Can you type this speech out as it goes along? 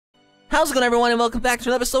How's it going, everyone, and welcome back to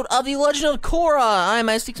another episode of the Legend of Korra. I'm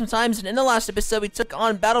Isaac sometimes, and in the last episode, we took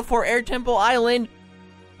on Battle for Air Temple Island.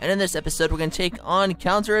 And in this episode, we're going to take on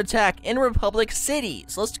Counterattack in Republic City.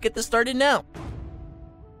 So let's get this started now.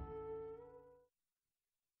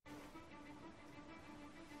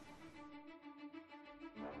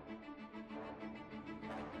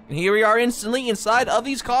 And here we are instantly inside of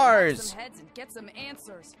these cars. Some heads and get some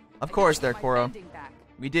answers. Of course there, Korra.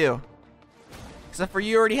 We do. Except for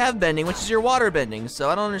you already have bending, which is your water bending, so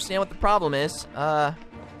I don't understand what the problem is.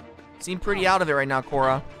 Seem pretty out of it right now,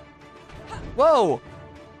 Korra. Whoa!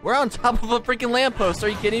 We're on top of a freaking lamppost, are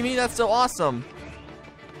you kidding me? That's so awesome.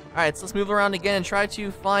 Alright, so let's move around again and try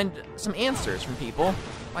to find some answers from people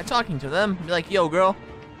by talking to them. Be like, yo, girl,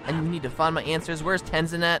 I need to find my answers. Where's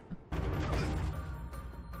Tenzin at?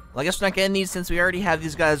 Well, I guess we're not getting these since we already have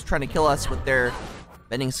these guys trying to kill us with their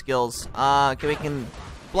bending skills. Okay, we can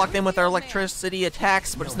block them with our electricity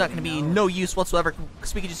attacks, but it's not going to be no use whatsoever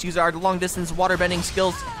because we can just use our long-distance water bending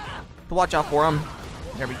skills to watch out for them.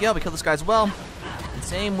 There we go. We killed this guy as well. And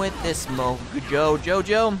same with this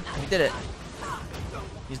Jojo. We did it.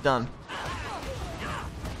 He's done.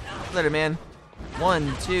 Later, man.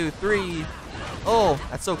 1, 2, 3. Oh,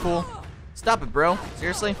 that's so cool. Stop it, bro.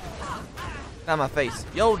 Seriously? Get out of my face.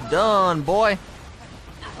 Yo, done, boy.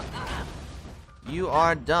 You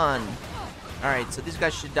are done. Alright, so these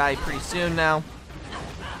guys should die pretty soon now.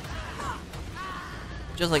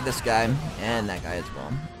 Just like this guy, and that guy as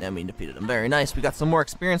well. And we defeated him. Very nice. We got some more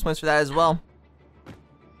experience points for that as well.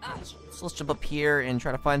 So let's jump up here and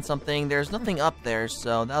try to find something. There's nothing up there,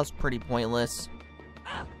 so that was pretty pointless.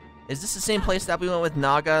 Is this the same place that we went with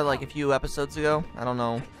Naga like a few episodes ago? I don't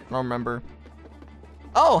know. I don't remember.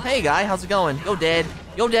 Oh, hey guy, how's it going? Yo, Dad.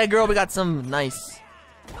 Yo, Dad, girl, we got some nice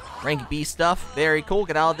rank B stuff. Very cool.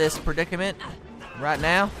 Get out of this predicament right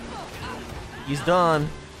now. He's done.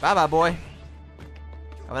 Bye-bye, boy.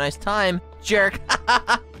 Have a nice time, jerk.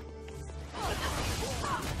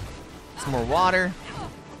 Some more water.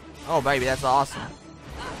 Oh, baby, that's awesome.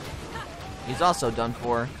 He's also done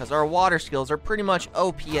for, because our water skills are pretty much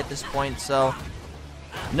OP at this point, so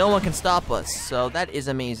no one can stop us. So that is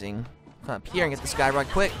amazing. Come up here and get this guy right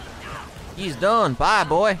quick. He's done. Bye,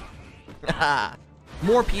 boy.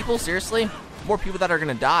 More people, seriously? More people that are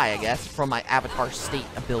gonna die, I guess, from my avatar state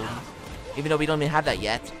ability. Even though we don't even have that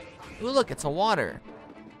yet. Ooh, look, it's a water.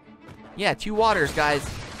 Yeah, 2 waters, guys.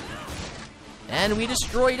 And we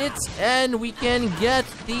destroyed it, and we can get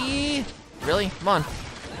the... Really? Come on.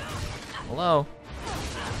 Hello?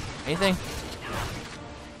 Anything?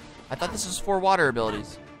 I thought this was 4 water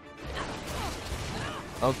abilities.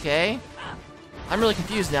 Okay. I'm really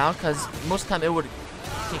confused now, because most of the time it would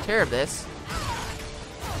take care of this.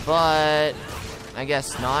 But I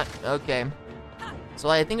guess not. Okay. So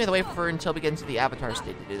I think we have to wait for until we get into the avatar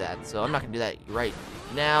state to do that. So I'm not gonna do that right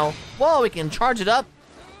now. Whoa, we can charge it up.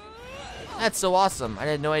 That's so awesome. I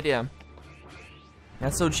had no idea.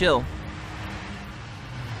 That's so chill.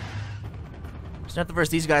 Just have to verse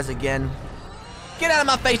these guys again. Get out of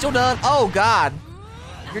my face, you're done. Oh god.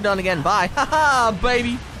 You're done again. Bye. Haha,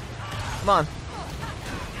 baby. Come on.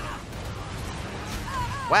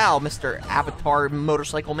 Wow, Mr. Avatar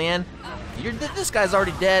Motorcycle Man. This guy's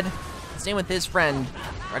already dead. Same with his friend.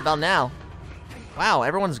 Right about now. Wow,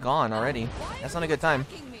 everyone's gone already. That's not a good time.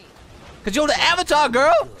 Cause you're the Avatar,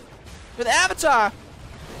 girl! You're the Avatar!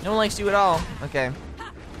 No one likes you at all. Okay.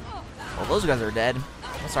 Well, those guys are dead.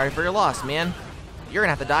 I'm sorry for your loss, man. You're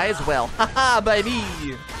gonna have to die as well. Haha, baby!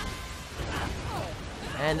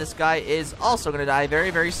 And this guy is also gonna die very,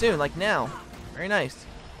 very soon, like now. Very nice.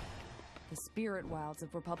 The spirit wilds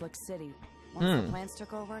of Republic City. Once the plants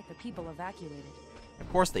took over, the people evacuated. Of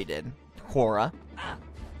course they did. Korra.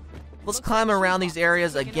 Let's climb around these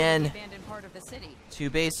areas again to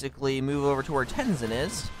basically move over to where Tenzin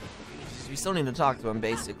is. We still need to talk to him,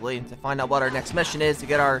 basically, to find out what our next mission is, to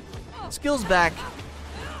get our skills back.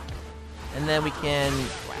 And then we can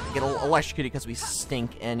get electrocuted because we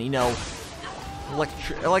stink, and, you know,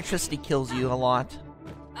 electricity kills you a lot.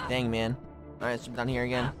 Dang, man. Alright, let's jump down here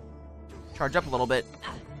again. Charge up a little bit.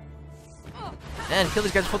 And kill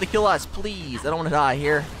these guys before they kill us, please. I don't want to die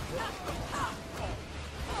here.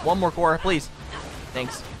 One more core, please.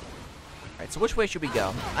 Thanks. Alright, so which way should we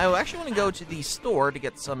go? I actually want to go to the store to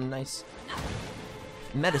get some nice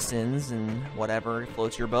medicines and whatever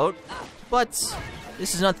floats your boat. But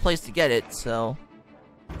this is not the place to get it, so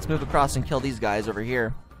let's move across and kill these guys over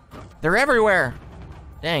here. They're everywhere!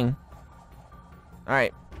 Dang.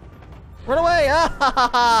 Alright. Run away! Ah, ha, ha,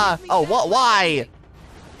 ha. Oh, what? Why?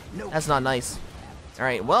 That's not nice.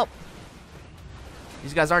 Alright, well.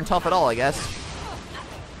 These guys aren't tough at all, I guess.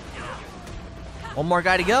 One more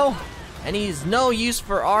guy to go. And he's no use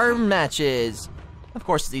for our matches. Of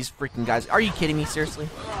course, these freaking guys. Are you kidding me? Seriously?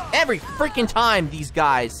 Every freaking time, these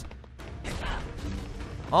guys.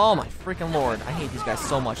 Oh my freaking lord. I hate these guys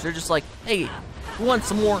so much. They're just like, hey, we want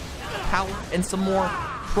some more power and some more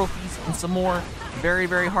trophies and some more very,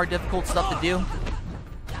 very hard, difficult stuff to do.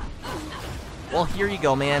 Well, here you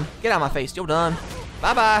go, man. Get out of my face. You're done.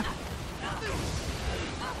 Bye-bye.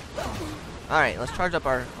 Alright, let's charge up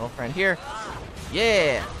our little friend here.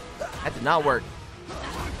 Yeah. That did not work.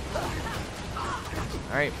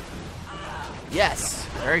 Alright. Yes.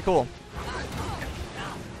 Very cool.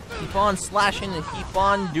 Keep on slashing and keep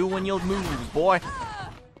on doing your moves, boy.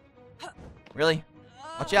 Really?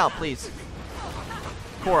 Watch out, please.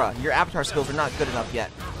 Korra, your avatar skills are not good enough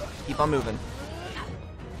yet. Keep on moving.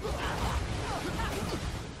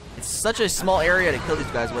 It's such a small area to kill these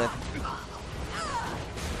guys with.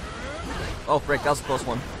 Oh, frick, that was a close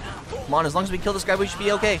one. Come on, as long as we kill this guy, we should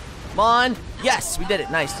be okay. Come on. Yes, we did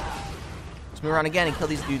it. Nice. Let's move around again and kill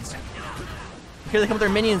these dudes. Here they come with their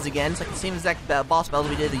minions again. It's like the same exact boss battles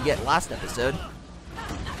we did last episode.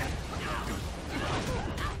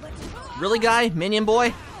 Really, guy? Minion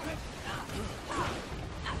boy?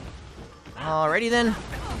 Alrighty then.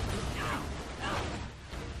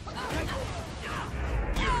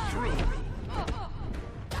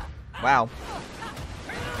 Wow.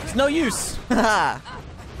 It's no use. And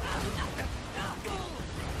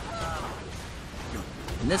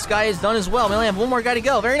this guy is done as well. We only have one more guy to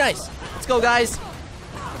go. Very nice. Let's go, guys.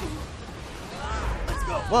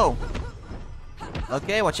 Whoa.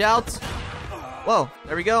 Okay, watch out. Whoa,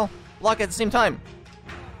 there we go. Block at the same time.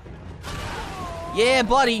 Yeah,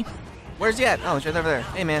 buddy. Where's he at? Oh, he's right over there.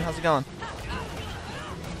 Hey, man, how's it going?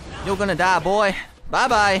 You're gonna die, boy.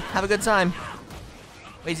 Bye-bye. Have a good time.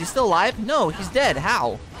 Wait, is he still alive? No, he's dead.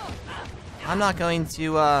 How? I'm not going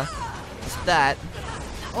to, that.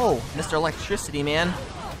 Oh, Mr. Electricity, man.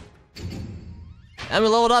 And we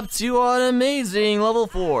leveled up to an amazing level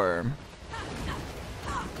 4.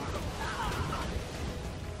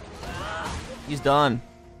 He's done.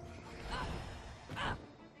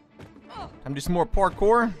 Time to do some more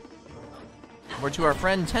parkour. Over to our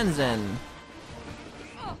friend Tenzin.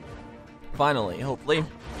 Finally, hopefully.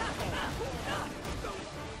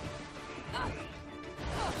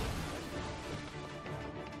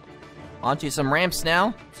 Onto some ramps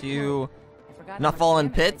now to not fall in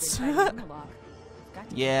pits.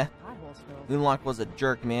 Yeah, Moonlock was a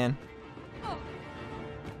jerk, man.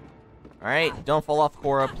 Alright, don't fall off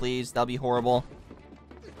Korra, please. That'll be horrible.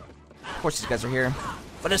 Of course these guys are here.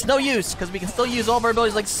 But it's no use, because we can still use all of our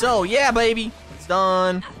abilities like so. Yeah, baby! It's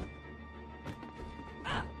done.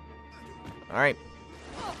 Alright.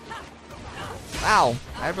 Wow,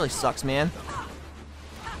 that really sucks, man.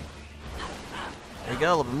 There we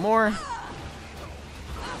go, a little bit more.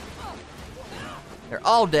 They're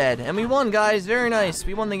all dead, and we won, guys. Very nice.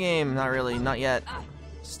 We won the game. Not really, not yet.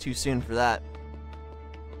 It's too soon for that.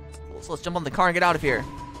 So let's jump on the car and get out of here.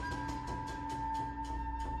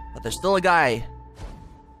 But there's still a guy.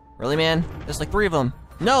 Really, man? There's like 3 of them.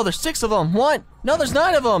 No, there's 6 of them. What? No, there's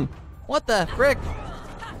 9 of them. What the frick?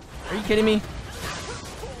 Are you kidding me?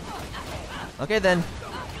 Okay, then.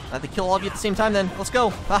 I have to kill all of you at the same time, then. Let's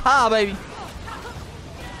go. Haha, baby.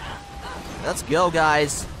 Let's go,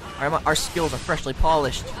 guys. Our skills are freshly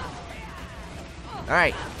polished.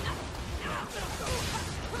 Alright.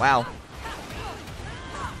 Wow.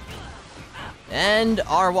 And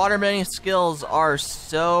our waterbending skills are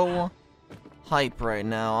so hype right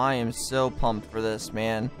now. I am so pumped for this,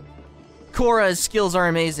 man. Korra's skills are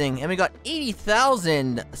amazing. And we got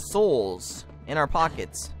 80,000 souls in our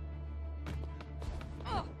pockets.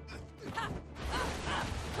 Here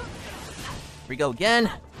we go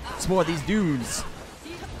again. Some more of these dudes.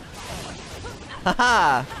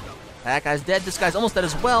 Haha! That guy's dead. This guy's almost dead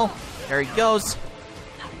as well. There he goes.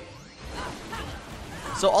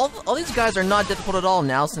 So all these guys are not difficult at all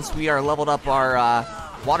now since we are leveled up our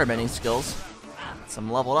waterbending skills.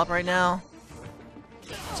 Some leveled up right now.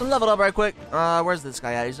 Some leveled up right quick. Where's this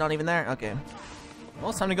guy at? He's not even there? Okay. Well,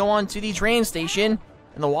 it's time to go on to the train station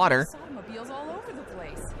in the water. Automobiles all over the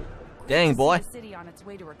place. Dang, boy. The city on its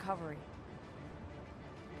way to recovery.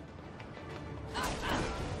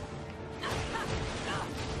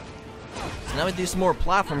 So now we do some more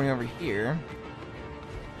platforming over here.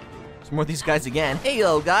 Some more of these guys again. Hey,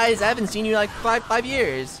 yo, guys. I haven't seen you like five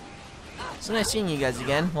years. So nice seeing you guys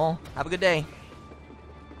again. Well, have a good day.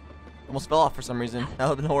 Almost fell off for some reason. That would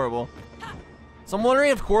have been horrible. So I'm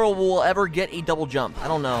wondering if Korra will ever get a double jump. I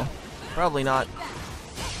don't know. Probably not.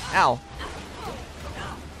 Ow.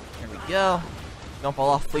 There we go. Don't fall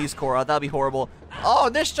off, please, Korra. That'd be horrible. Oh,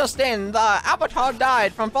 this just in. The avatar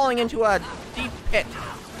died from falling into a deep pit.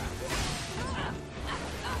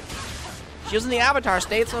 She was in the avatar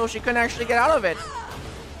state, so she couldn't actually get out of it.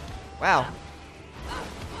 Wow.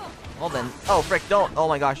 Well then. Oh, frick, don't. Oh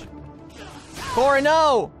my gosh. Korra,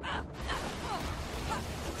 no!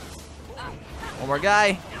 One more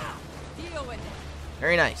guy.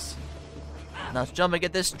 Very nice. Now let's jump and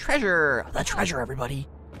get this treasure. The treasure, everybody.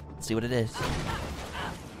 Let's see what it is.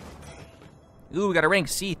 Ooh, we got a rank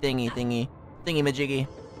C thingy-majiggy.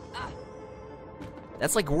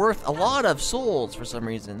 That's like worth a lot of souls for some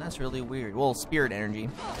reason. That's really weird. Well, spirit energy,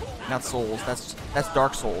 not souls. That's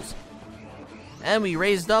dark souls. And we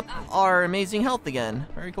raised up our amazing health again.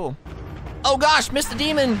 Very cool. Oh gosh, missed the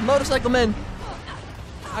demon, motorcycle man.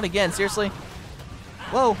 Not again, seriously.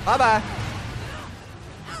 Whoa, bye-bye.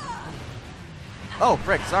 Oh,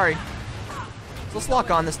 frick, sorry. So let's lock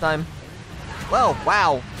on this time. Whoa,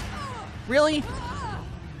 wow. Really?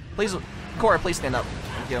 Please, Korra, please stand up.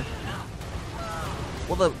 Thank you.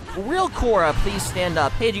 Well, the real Korra, please stand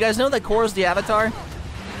up. Hey, do you guys know that Korra's the Avatar?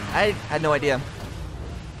 I had no idea.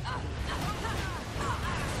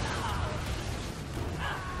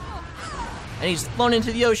 And he's flown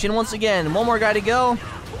into the ocean once again. One more guy to go.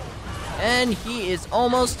 And he is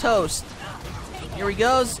almost toast. Here he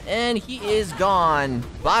goes, and he is gone.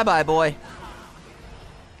 Bye-bye, boy.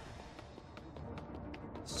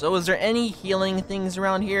 So is there any healing things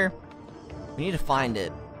around here? We need to find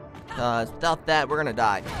it. Without that, we're gonna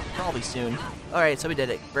die. Probably soon. Alright, so we did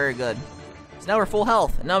it. Very good. So now we're full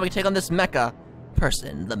health, and now we can take on this mecha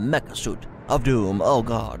person. The mecha suit of doom. Oh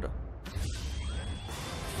god.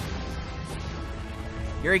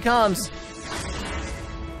 Here he comes.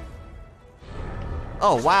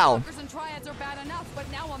 Oh, wow.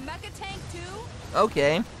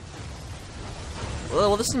 Okay.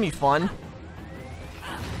 Well, this is gonna be fun.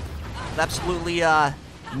 With absolutely,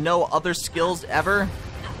 no other skills ever.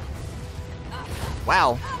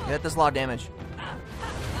 Wow. That does a lot of damage.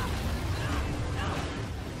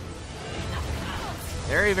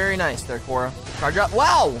 Very, very nice there, Korra. Charge up.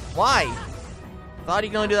 Wow! Why? Thought he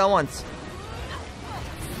could only do that once.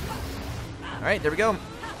 Alright, there we go.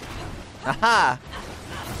 Aha!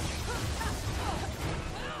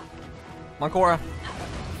 Come on, Korra.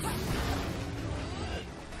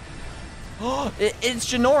 Oh, it's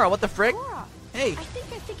Janora. What the frick? Korra, hey. I think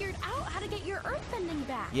I figured out how to get your earthbending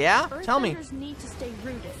back. Yeah? Tell me. Earthbenders need to stay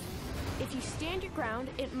rooted. If you stand your ground,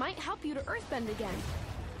 it might help you to earthbend again.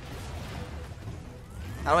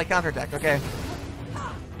 How do I counterattack? Okay.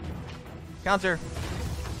 Counter.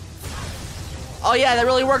 Oh yeah, that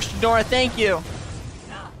really works, Janora. Thank you.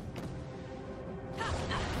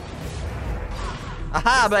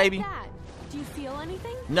 Aha, baby. Like that. Do you feel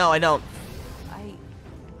anything? No, I don't. I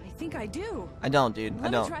think I do. I don't, dude. I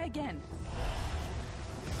don't. Let me try again.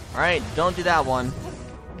 Alright, don't do that one.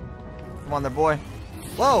 Come on there, boy.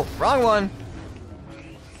 Whoa, wrong one.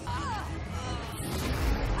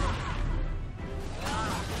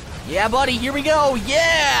 Yeah, buddy, here we go.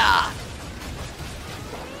 Yeah!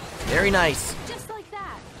 Very nice. Just like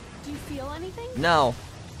that. Do you feel anything? No.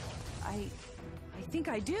 I think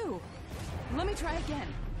I do. Let me try again.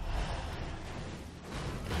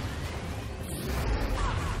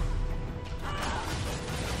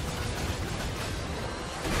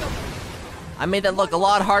 I made that look a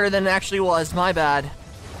lot harder than it actually was. My bad.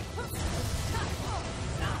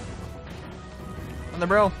 On the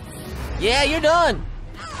bro. Yeah, you're done.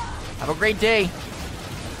 Have a great day.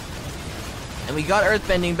 And we got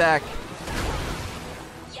earthbending back.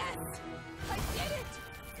 Yes! I did it!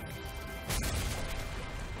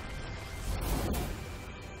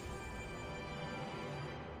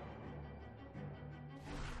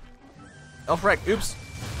 Oh, frick. Oops.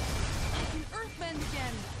 Earthbend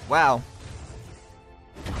again. Wow.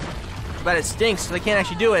 Too bad it stinks, so they can't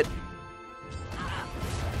actually do it.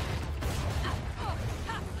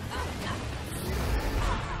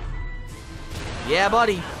 Yeah,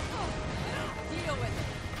 buddy.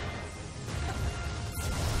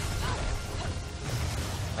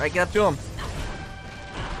 Alright, get up to him.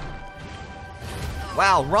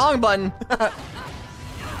 Wow, wrong button.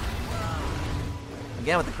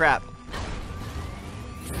 Again with the crap.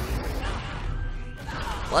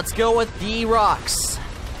 Let's go with the rocks.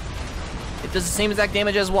 It does the same exact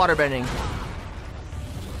damage as waterbending.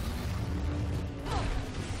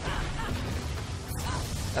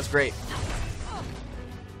 That's great.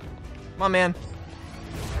 Come on, man.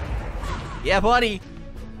 Yeah, buddy.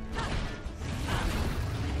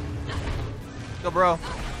 Go, bro.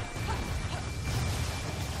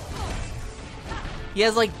 He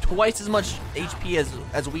has like twice as much HP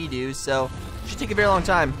as we do, so it should take a very long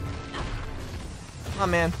time. Come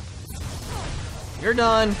on, man. You're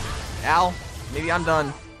done. Ow. Maybe I'm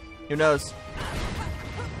done. Who knows?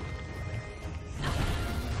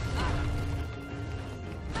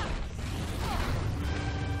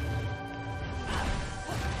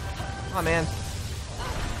 Come on, man.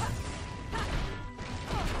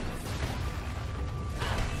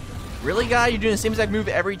 Really, guy? You're doing the same exact move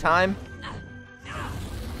every time?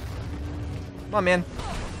 Come on, man.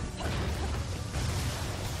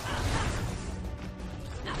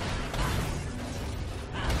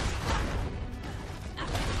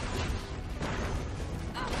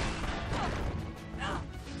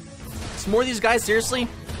 Some more of these guys, seriously?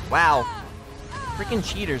 Wow. Freaking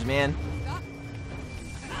cheaters, man.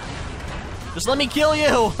 Just let me kill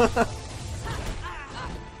you!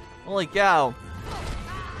 Holy cow.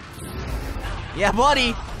 Yeah,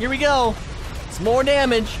 buddy! Here we go! Some more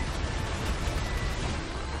damage!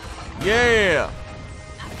 Yeah!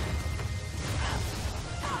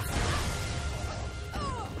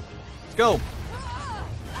 Let's go!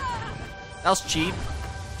 That was cheap.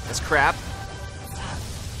 That's crap.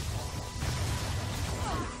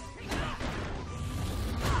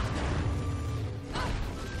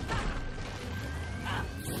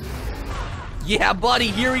 Yeah, buddy,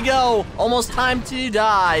 here we go. Almost time to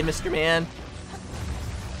die, Mr. Man.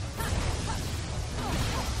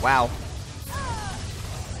 Wow.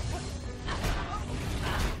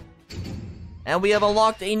 And we have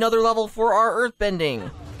unlocked another level for our earthbending.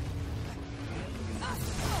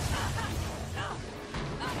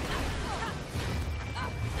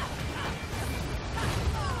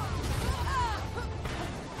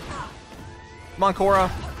 Come on, Korra.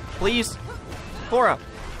 Please. Korra.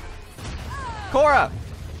 Korra!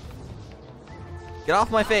 Get off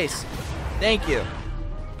my face. Thank you.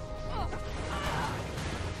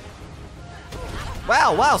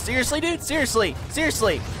 Wow, wow, seriously, dude? Seriously,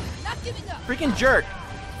 seriously. Freaking jerk.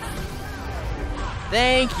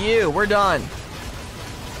 Thank you, we're done.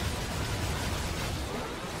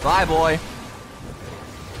 Bye, boy.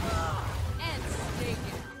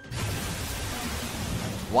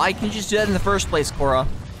 Why can't you just do that in the first place, Korra?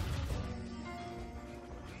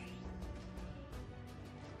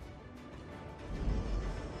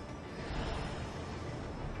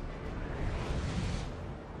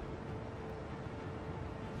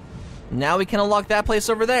 Now we can unlock that place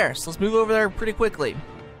over there, so let's move over there pretty quickly.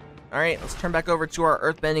 Alright, let's turn back over to our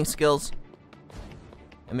earthbending skills.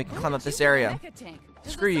 And we can climb up this area.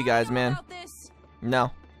 Screw you guys, man.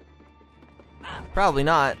 No. Probably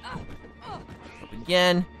not. Up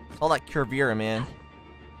again. It's all that Curvira, man.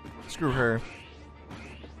 Screw her.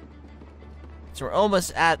 So we're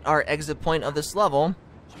almost at our exit point of this level.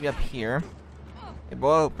 Should be up here. Hey,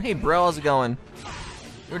 bro, how's it going?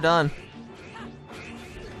 We're done.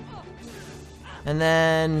 And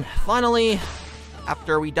then, finally,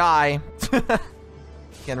 after we die,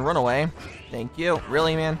 can run away. Thank you.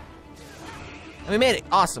 Really, man? And we made it.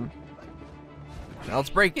 Awesome. Now let's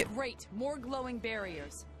break it. Great. More glowing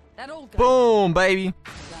barriers. That old guy. Boom, baby.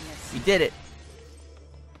 We did it.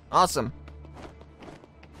 Awesome.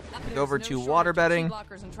 Go over to waterbending.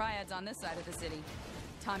 Blockers and triads on this side of the city.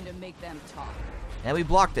 Time to make them talk. And we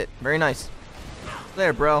blocked it. Very nice.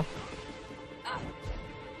 There, bro.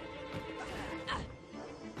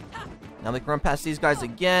 Now we can run past these guys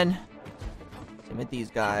again. Same with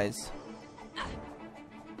these guys.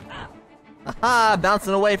 Aha!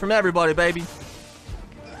 Bouncing away from everybody, baby.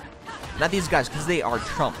 Not these guys, because they are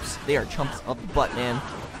chumps. They are chumps up the butt, man.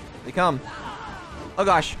 They come. Oh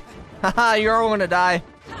gosh. Haha, you're all gonna die.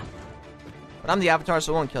 But I'm the avatar,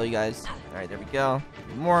 so I won't kill you guys. Alright, there we go.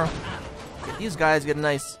 More. Get these guys, get a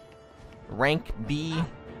nice rank B.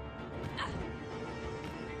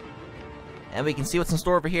 And we can see what's in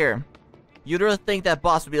store over here. You'd really think that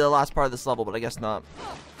boss would be the last part of this level, but I guess not.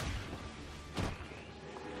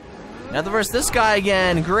 Now versus this guy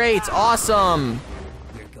again. Great, awesome.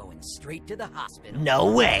 We're going straight to the hospital.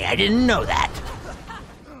 No way, I didn't know that.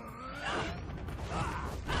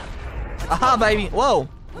 Aha, baby. Whoa.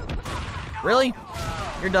 Really?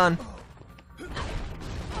 You're done.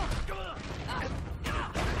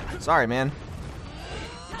 Sorry, man.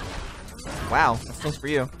 Wow, that stinks for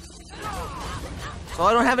you. So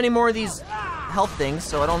I don't have any more of these health things,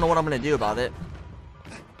 so I don't know what I'm gonna do about it.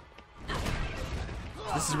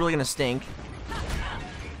 This is really gonna stink.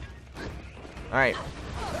 Alright.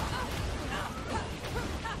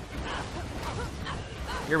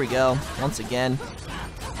 Here we go, once again.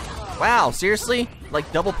 Wow, seriously? Like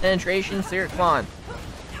double penetration? Seriously, come on.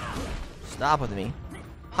 Stop with me.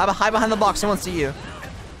 Hide behind the box, someone see you.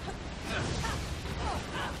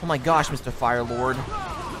 Oh my gosh, Mr. Fire Lord.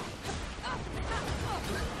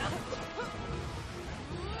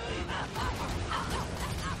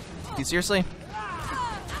 You seriously?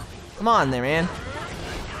 Come on there, man.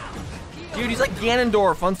 Dude, he's like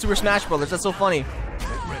Ganondorf on Super Smash Bros. That's so funny.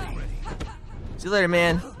 See you later,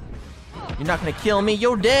 man. You're not gonna kill me.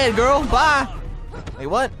 You're dead, girl. Bye. Wait,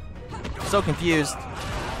 what? I'm so confused.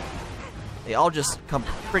 They all just come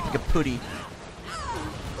freaking kapooty.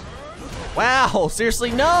 Wow, seriously?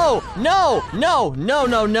 No! No! No! No,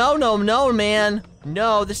 no, no, no, no, man.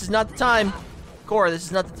 No, this is not the time. Korra, this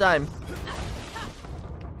is not the time.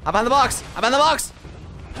 Hop on the box! Hop on the box!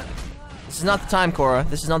 This is not the time, Korra.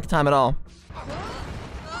 This is not the time at all.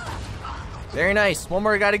 Very nice. One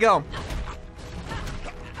more guy to go.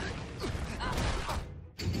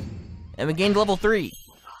 And we gained level 3.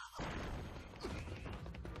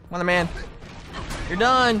 Come on, man. You're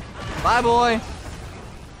done. Bye, boy.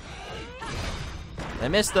 I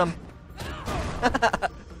missed them.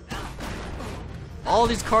 All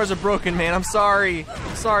these cars are broken, man. I'm sorry.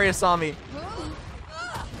 I'm sorry, Asami.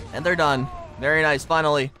 And they're done. Very nice,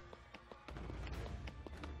 finally.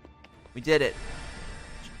 We did it.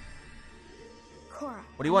 Korra,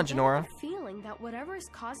 What do you want, I get Jinora? the feeling that whatever is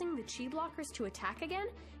causing the chi blockers to attack again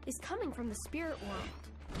is coming from the spirit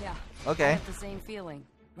world. Yeah. Okay. I have the same feeling.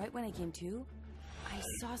 Right when I came to, I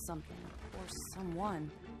saw something. Or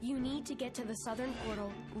someone. You need to get to the southern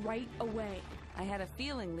portal right away. I had a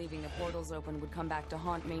feeling leaving the portals open would come back to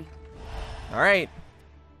haunt me. Alright.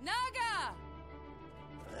 Naga!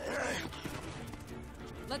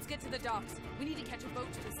 Let's get to the docks. We need to catch a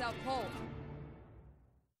boat to the South Pole.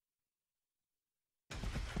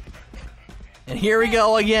 And here we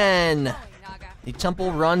go again. Naga. The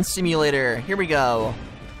Temple Run Simulator. Here we go.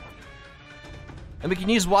 And we can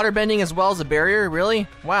use waterbending as well as a barrier? Really?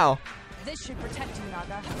 Wow. This should protect you,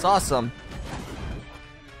 Naga. It's awesome.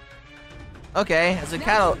 Okay, as a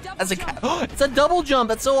cat, it's a double jump.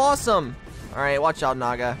 That's so awesome. All right, watch out,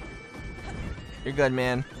 Naga. You're good,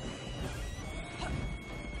 man.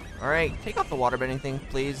 All right, take off the waterbending thing,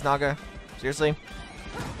 please, Naga. Seriously.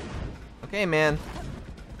 Okay, man.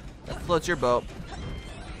 That floats your boat.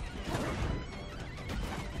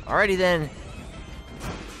 Alrighty then.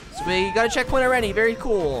 So we got a checkpoint already. Very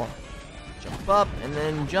cool. Jump up and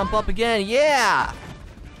then jump up again. Yeah!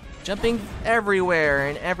 Jumping everywhere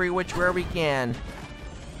and every which where we can.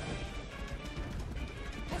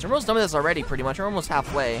 So we're almost done with this already, pretty much. We're almost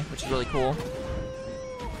halfway, which is really cool.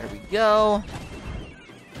 There we go.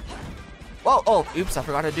 Whoa! Oh, oops! I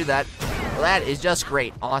forgot how to do that. Well, that is just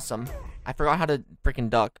great. Awesome. I forgot how to freaking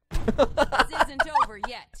duck. This isn't over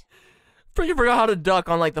yet. Freaking forgot how to duck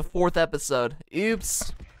on like the 4th episode.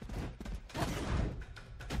 Oops.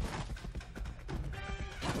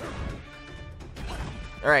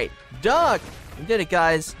 Alright, duck! We did it,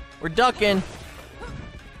 guys. We're ducking.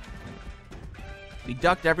 We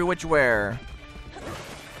ducked every which way.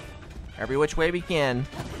 Every which way we can.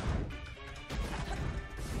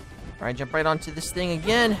 Alright, jump right onto this thing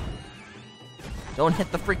again. Don't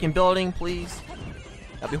hit the freaking building, please.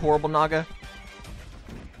 That'd be horrible, Naga.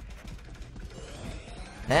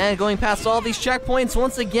 And going past all these checkpoints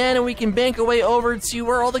once again, and we can bank our way over to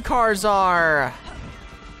where all the cars are.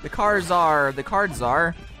 The cards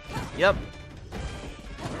are. Yep.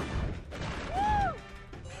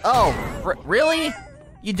 Oh, really?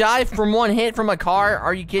 You died from one hit from a car?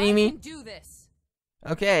 Are you kidding me? I can do this.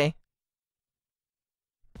 Okay.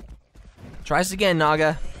 Try this again,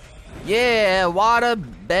 Naga. Yeah, water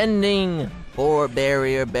bending.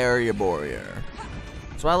 Barrier.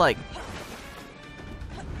 That's what I like.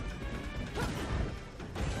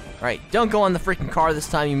 Alright, don't go on the freaking car this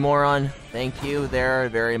time, you moron. Thank you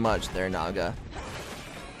very much there, Naga.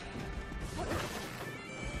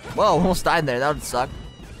 Whoa, almost died there. That would suck.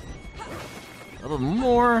 A little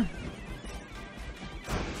more.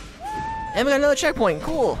 And we got another checkpoint.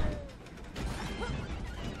 Cool.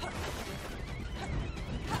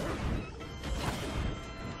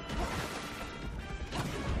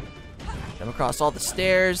 Jump across all the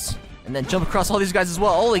stairs. And then jump across all these guys as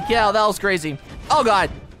well. Holy cow, that was crazy. Oh, God.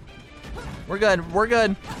 We're good.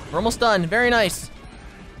 We're almost done. Very nice.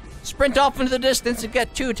 Sprint off into the distance and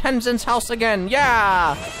get to Tenzin's house again.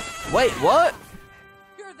 Yeah! Wait, what?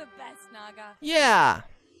 You're the best, Naga. Yeah!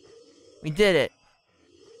 We did it.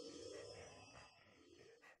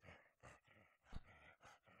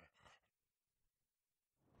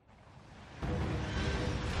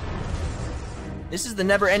 This is the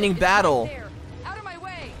never-ending battle. Right there. Out of my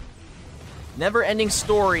way. Never-ending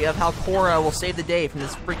story of how Korra will save the day from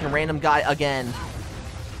this freaking random guy again.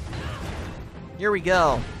 Here we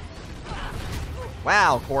go.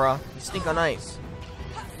 Wow, Korra, you stink on ice.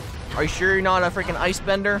 Are you sure you're not a freaking ice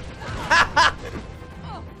bender?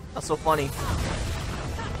 That's so funny.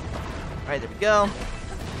 Alright, there we go.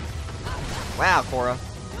 Wow, Korra.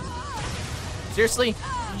 Seriously?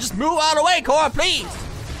 Just move out of the way, Korra, please!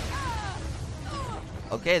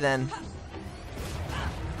 Okay, then.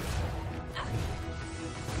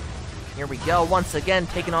 Here we go, once again,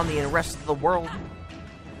 taking on the rest of the world.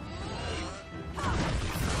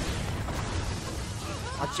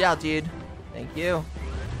 Watch out, dude. Thank you.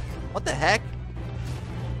 What the heck?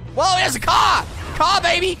 Whoa, he has a car! Car,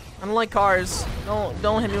 baby! I don't like cars.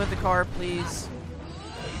 Don't hit me with the car, please.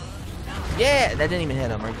 Yeah, that didn't even hit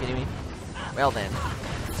him. Are you kidding me? Well then.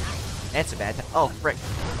 That's a bad time. Oh, frick.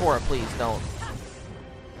 Korra, please don't.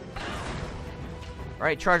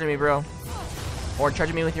 Alright, charging me, bro. Or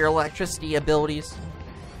charging me with your electricity abilities.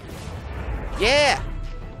 Yeah!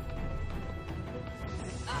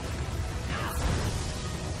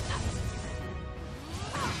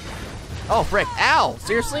 Oh, frick. Ow!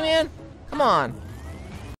 Seriously, man? Come on.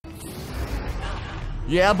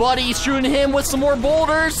 Yeah, buddy, he's shooting him with some more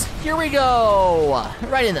boulders. Here we go.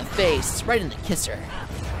 Right in the face. Right in the kisser.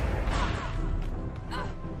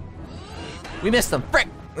 We missed him. Frick!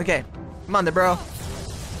 Okay. Come on there, bro.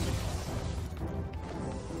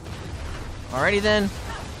 Alrighty then.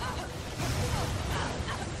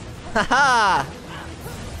 Haha!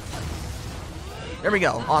 There we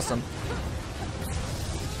go. Awesome.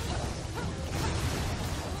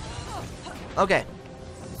 Okay.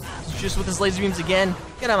 Just with his laser beams again.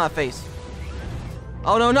 Get out of my face.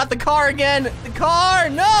 Oh no, not the car again! The car!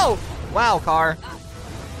 No! Wow, car.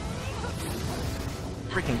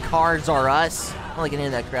 Freaking cars are us. I don't like any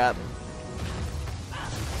of that crap.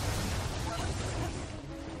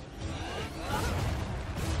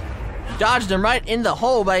 Dodged him right in the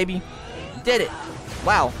hole, baby. Did it.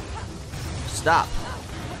 Wow. Stop.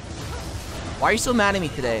 Why are you so mad at me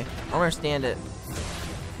today? I don't understand it.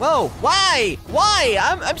 Whoa, why? Why?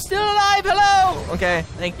 I'm still alive, hello! Okay,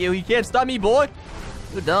 thank you. You can't stop me, boy.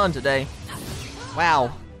 You're done today.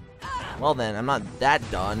 Wow. Well then, I'm not that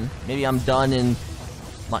done. Maybe I'm done in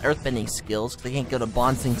my earthbending skills, because I can't go to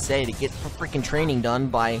Bon Sing Se to get freaking training done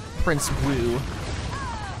by Prince Wu.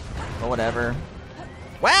 Or whatever.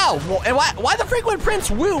 Wow! And why the freak would Prince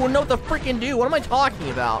Wu wouldn't know what to freaking do? What am I talking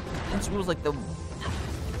about? Prince Wu was like the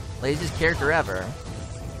laziest character ever.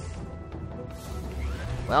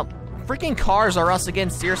 Well, freaking cars are us again.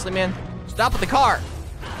 Seriously, man? Stop with the car!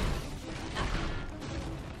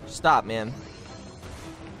 Stop, man.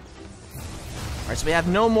 Alright, so we have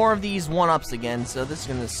no more of these one-ups again, so this is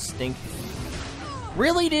gonna stink.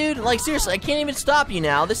 Really, dude? Like, seriously, I can't even stop you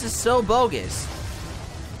now. This is so bogus.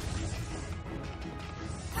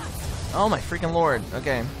 Oh my freaking lord.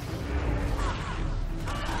 Okay.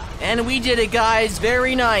 And we did it, guys.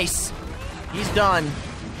 Very nice. He's done.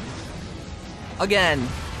 Again.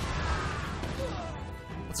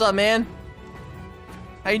 What's up, man?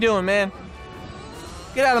 How you doing, man?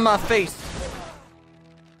 Get out of my face.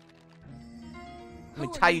 Let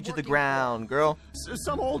me tie you to the ground, girl.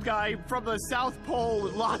 Some old guy from the South Pole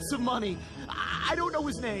with lots of money. I don't know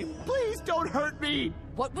his name. Please don't hurt me.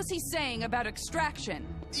 What was he saying about extraction?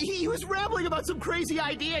 He was rambling about some crazy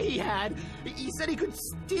idea he had. He said he could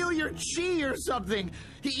steal your chi or something.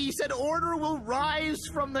 He said order will rise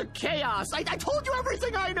from the chaos. I told you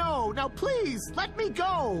everything I know. Now please, let me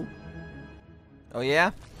go. Oh,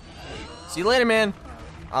 yeah? See you later, man.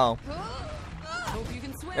 Oh. Hope you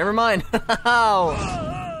can swim. Never mind.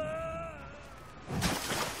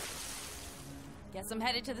 Guess I'm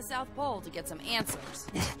headed to the South Pole to get some answers.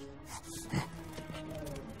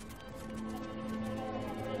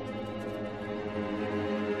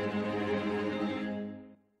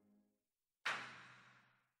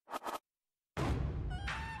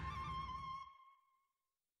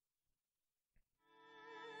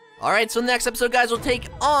 Alright, so next episode, guys, we'll take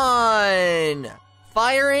on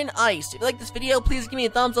Fire and Ice. If you like this video, please give me a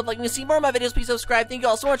thumbs up. Like, you can see more of my videos, please subscribe. Thank you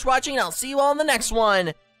all so much for watching, and I'll see you all in the next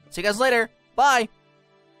one. See you guys later. Bye.